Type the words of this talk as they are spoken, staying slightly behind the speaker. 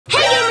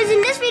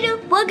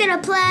we're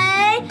gonna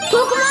play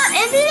Pokemon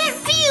Infinite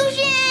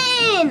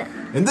Fusion!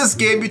 In this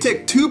game, you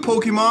take two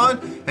Pokemon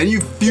and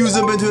you fuse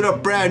them into a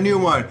brand new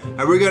one.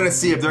 And we're gonna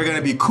see if they're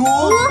gonna be cool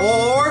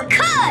or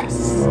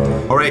cuss!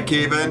 Alright,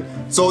 Kaven.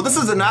 So this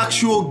is an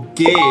actual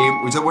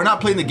game. We're not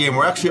playing the game,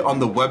 we're actually on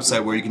the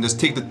website where you can just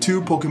take the two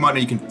Pokemon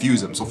and you can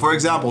fuse them. So for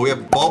example, we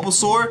have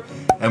Bulbasaur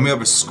and we have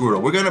a Squirtle.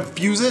 We're gonna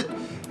fuse it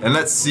and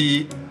let's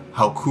see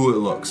how cool it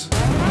looks.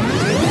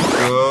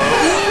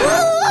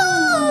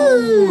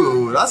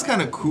 Ooh, that's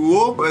kind of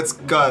cool. It's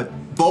got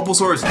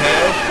Bulbasaur's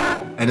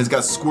head and it's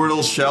got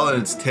Squirtle's shell in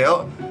its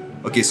tail.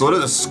 Okay, so it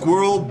is a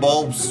Squirtle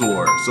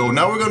Bulbasaur. So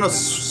now we're gonna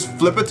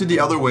flip it to the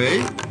other way.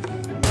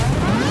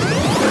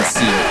 Let's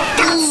see it.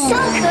 That's so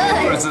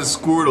good! It's a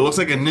Squirtle. It looks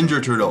like a Ninja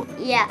Turtle.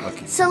 Yeah.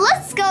 Okay. So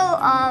let's go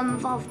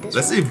evolve this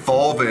Let's one.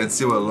 evolve it and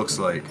see what it looks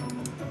like.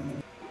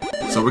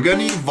 So we're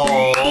gonna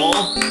evolve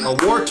a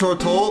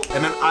Wartortle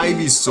and an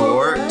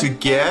Ivysaur to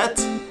get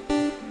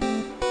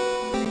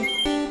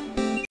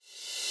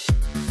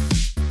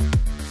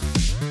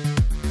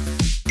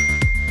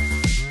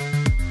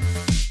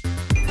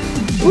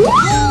Ooh,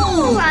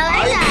 I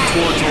like that.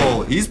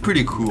 Tortle. He's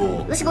pretty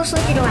cool. Let's go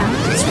switch it around.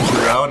 Let's switch it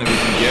around and we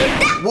can get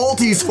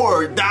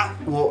Voltisaur.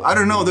 Well, I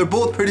don't know. They're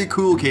both pretty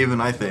cool, Kaven,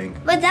 I think.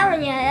 But that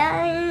one,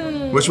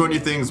 yeah. Which one do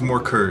you think is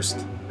more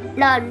cursed?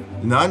 None.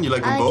 None? You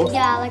like them both?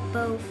 Yeah, I like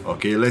both.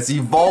 Okay, let's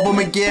evolve them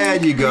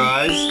again, you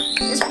guys.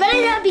 It's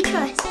better not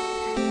because.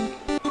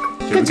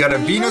 Okay, we got a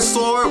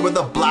Venusaur with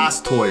a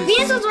Blastoise.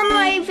 Venusaur's one of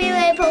my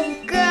favorite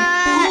Pokemon.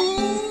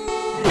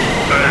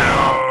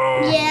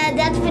 Yeah,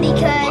 that's pretty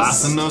good.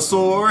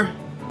 Blastinosaur.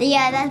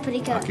 Yeah, that's pretty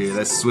good. Okay,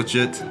 let's switch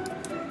it.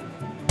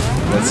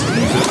 Let's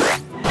use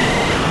it.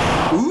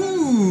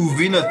 Ooh,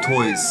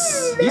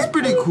 Venusaur. He's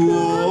pretty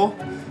cool.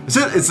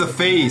 It's the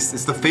face.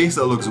 It's the face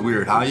that looks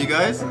weird, huh, you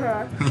guys?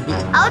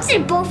 I would say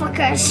both are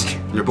cursed.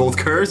 You're both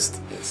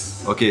cursed?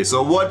 Yes. Okay,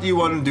 so what do you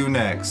want to do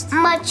next?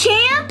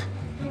 Machamp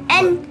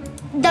and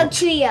the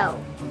trio.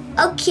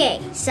 Okay,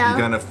 so. You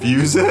gonna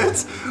fuse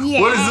it?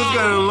 Yeah. What is this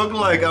gonna look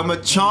like? I'm a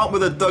Chomp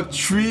with a Duck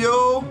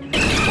Trio?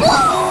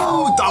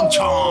 Whoa! Duck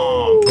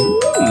Chomp!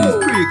 He's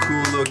pretty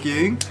cool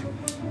looking.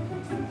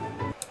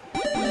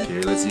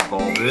 Okay, let's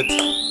evolve it.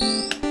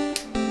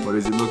 What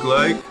does it look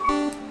like?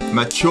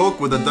 Machoke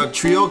with a Duck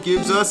Trio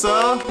gives us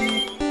a...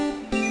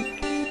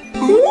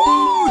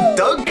 Ooh!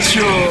 Duck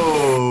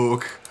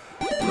Choke!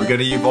 We're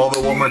gonna evolve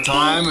it one more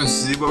time and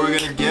see what we're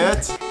gonna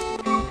get.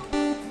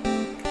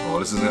 Oh,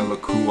 this is gonna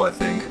look cool, I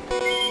think.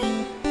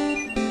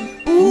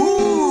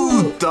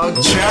 Ooh, Doug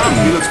Champ.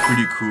 He looks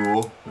pretty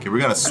cool. Okay, we're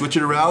gonna switch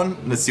it around.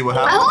 Let's see what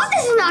happens. I hope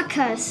this is not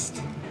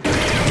cursed.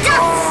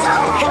 That's so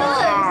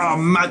good. Ah,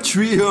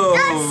 Matrio.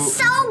 That's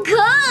so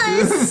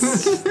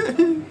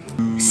good.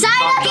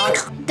 Psyduck,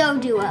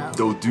 Doduo.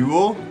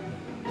 Doduo.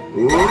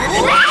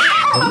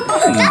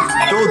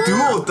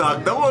 Doduo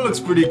Duck. That one looks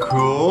pretty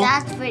cool.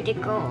 That's pretty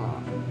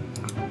cool.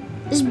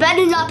 This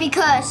better not be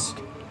cursed.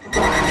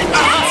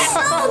 That's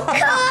so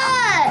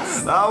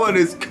cursed. That one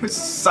is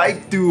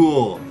Psych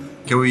Duel.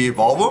 Can we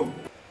evolve them?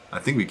 I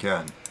think we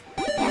can.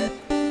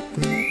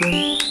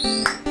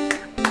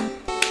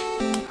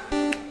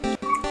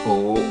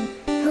 Oh.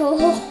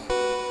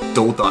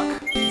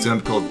 Doduck. It's gonna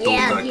be called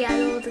Doduck. Yeah,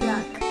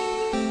 Doduck.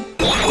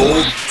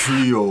 Gold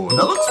Trio.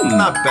 That looks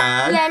not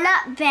bad. Yeah,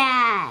 not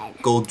bad.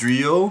 Gold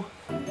Trio.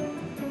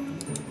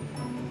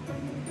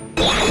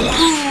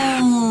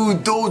 Ooh,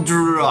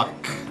 Dodruck.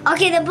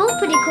 Okay, they're both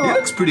pretty cool. He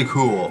looks pretty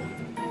cool.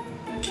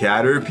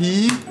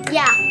 Caterpie.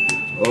 Yeah.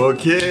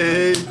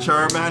 Okay,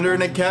 Charmander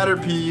and a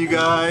Caterpie, you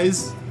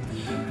guys.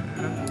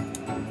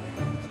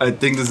 I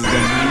think this is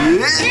gonna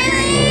be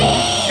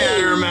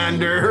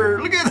Charmander.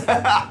 Look at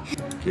that.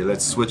 Okay,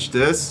 let's switch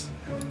this.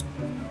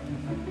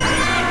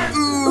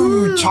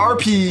 Ooh,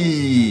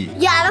 Charpie.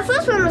 Yeah, the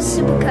first one was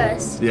super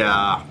cursed.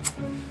 Yeah.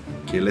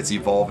 Okay, let's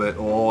evolve it.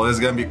 Oh, this is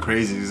gonna be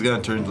crazy. This is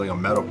gonna turn into like a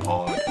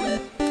Metapod.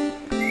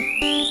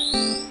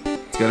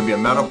 It's gonna be a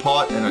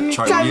Metapod and a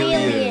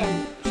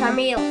Charmeleon.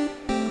 Charmeleon.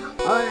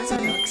 Oh, that's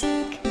what it looks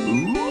like.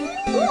 Ooh.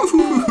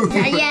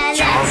 Yeah,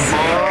 that's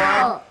so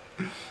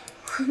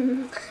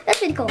cool. That's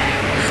pretty cool.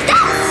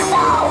 That's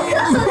so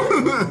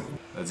good.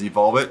 Let's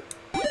evolve it.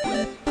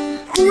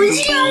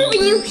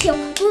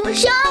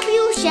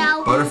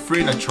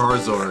 Butterfree and a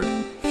Charizard.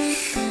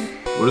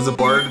 What is a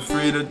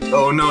Butterfree to...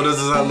 Oh no, this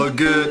does not look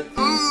good. I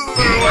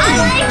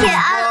like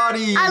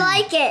it. I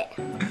like it.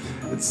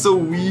 It's so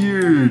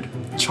weird.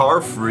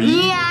 Charfree.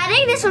 Yeah, I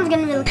think this one's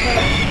gonna be good.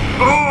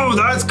 Oh,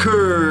 that's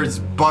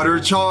cursed. Butter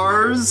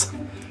Chars.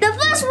 The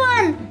first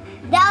one,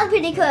 that was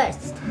pretty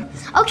cursed.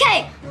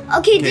 Okay,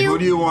 Okay, who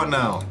do you want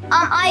now?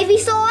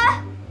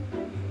 Ivysaur.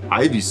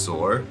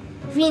 Ivysaur.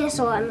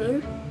 Venusaur, I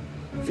mean.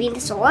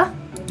 Venusaur.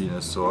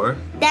 Venusaur.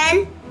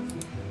 Then,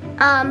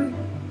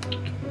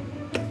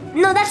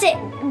 no, that's it.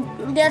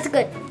 That's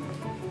good.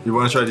 You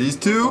want to try these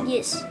two?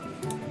 Yes.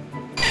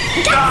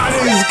 That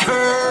is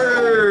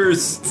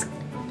cursed.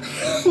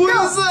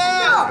 What is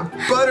that?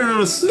 No.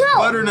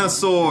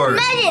 Butternosaur.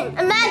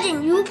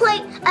 Imagine,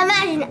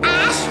 Imagine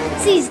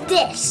Ash sees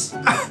this.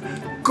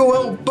 Go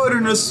out,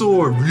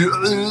 Butternsaur.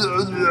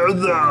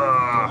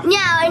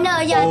 Yeah, I know.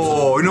 Yeah.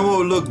 Oh, you know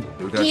what? Look,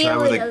 we're gonna try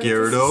with a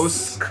Gyarados.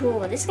 This is cool.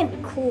 This is gonna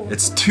be cool.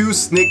 It's 2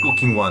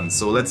 snake-looking ones,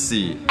 so let's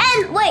see.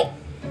 And wait.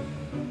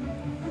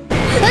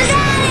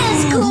 That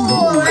is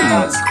cool.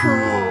 That's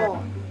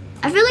cool.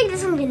 I feel like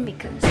this one's gonna be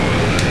cursed.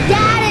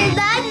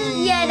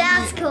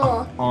 That's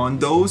cool. On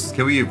those,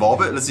 can we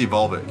evolve it? Let's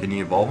evolve it. Can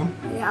you evolve them?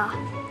 Yeah.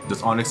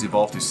 Does Onyx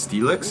evolve to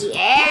Steelix?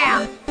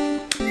 Yeah.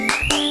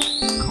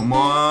 Come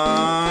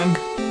on.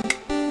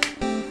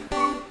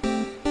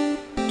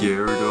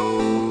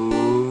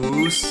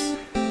 Gyarados.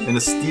 And a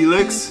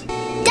Steelix.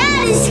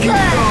 That is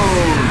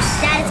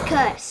cursed. That is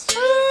cursed.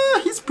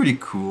 He's pretty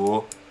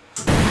cool.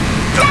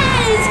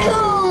 That is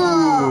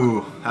cool.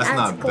 Ooh, that's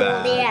not cool.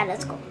 bad. Yeah,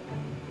 that's cool.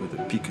 With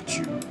a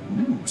Pikachu.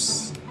 Ooh.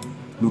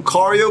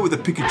 Lucario with a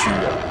Pikachu.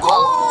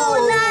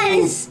 Oh,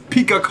 nice.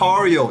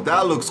 Pikacario.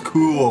 That looks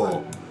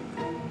cool.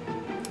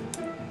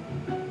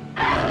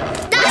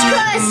 That's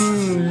cursed.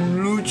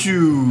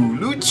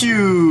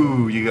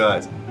 Luchu, you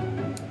guys.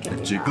 A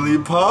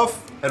Jigglypuff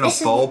and a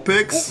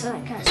Vulpix. This is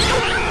not cursed.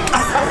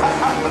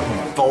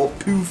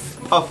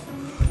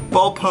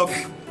 Vulpuff.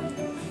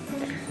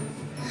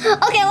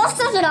 Okay, let's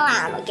flip it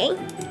around, okay?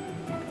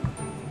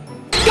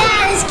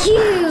 That is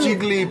cute.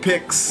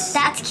 Jigglypix.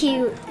 That's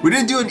cute. We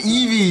didn't do an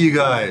Eevee, you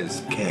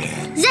guys. Okay.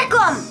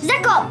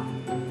 Zekrom.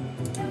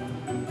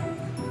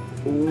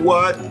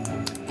 What?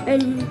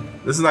 And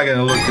This is not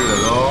gonna look good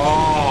at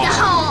all.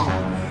 no.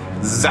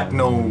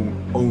 Zacno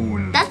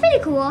own. That's pretty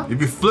cool.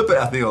 If you flip it,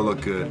 I think it'll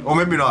look good. Or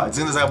maybe not. It's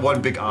gonna have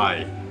one big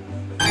eye.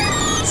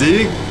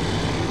 See?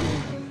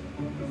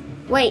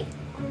 Wait.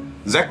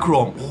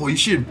 Zekrom. Oh, you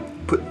should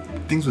put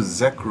things with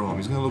Zekrom.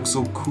 He's gonna look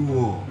so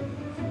cool.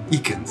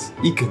 Ekans.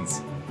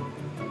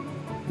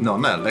 No,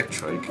 not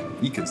Electric.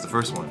 Ekans, the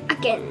first one.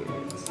 Again.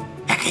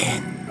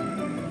 Ekans.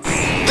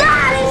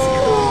 That is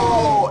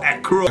Oh,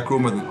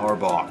 Ekrom with an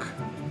Arbok.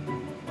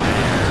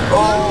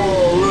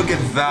 Oh, look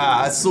at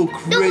that. That's so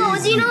crazy. No,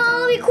 do you know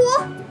what would be cool?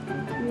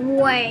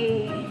 Where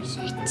is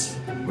it?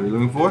 What are you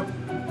looking for?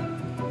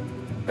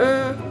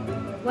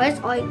 Where's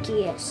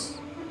Arceus?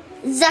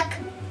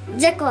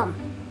 Zekrom.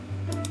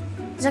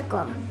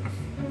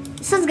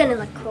 This one's gonna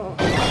look cool.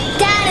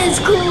 That is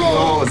cool.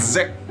 Oh,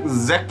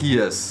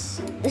 Zekius.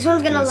 This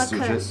one's gonna Let's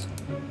look switch cursed.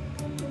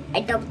 I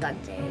double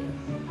ducked it.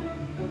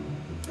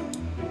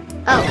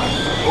 Oh.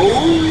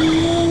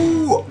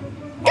 Oh!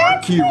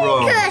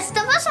 Akira. Cursed.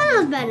 The first one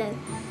was better.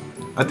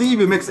 I think if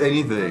you mix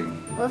anything.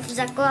 With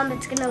Zekrom,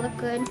 it's gonna look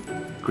good.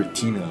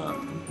 Cortina.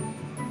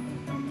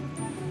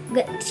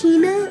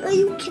 Giratina? Are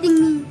you kidding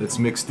me? Let's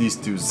mix these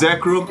two.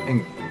 Zekrom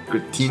and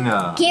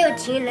Cortina.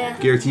 Giratina.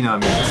 Giratina,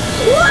 I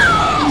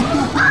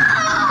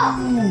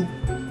mean.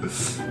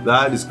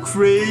 That is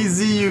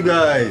crazy, you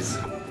guys.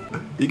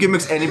 You can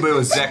mix anybody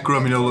with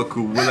Zekrom and it'll look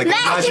cool. With like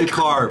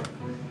Magikarp.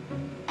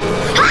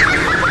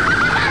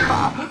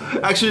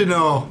 Actually,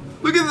 no.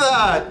 Look at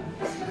that.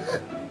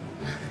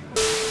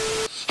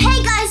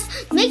 Hey guys,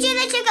 make sure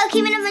to check out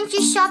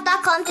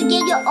KavenAdventuresShop.com to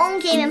get your own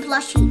gaming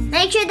plushie.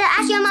 Make sure to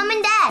ask your mom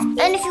and dad.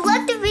 And if you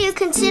liked the video,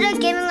 consider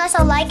giving us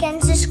a like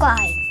and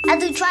subscribe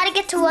as we try to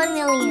get to 1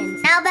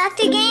 million. Now back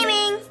to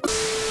gaming.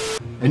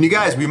 And you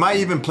guys, we might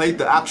even play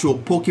the actual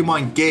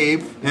Pokemon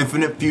game,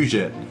 Infinite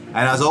Fusion.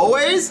 And as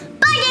always,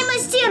 bye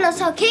gamers, see you on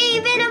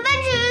Kaven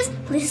Adventures.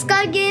 Please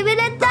God give it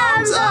a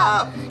thumbs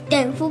up.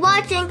 Thanks for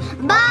watching.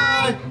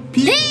 Bye.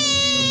 Peace.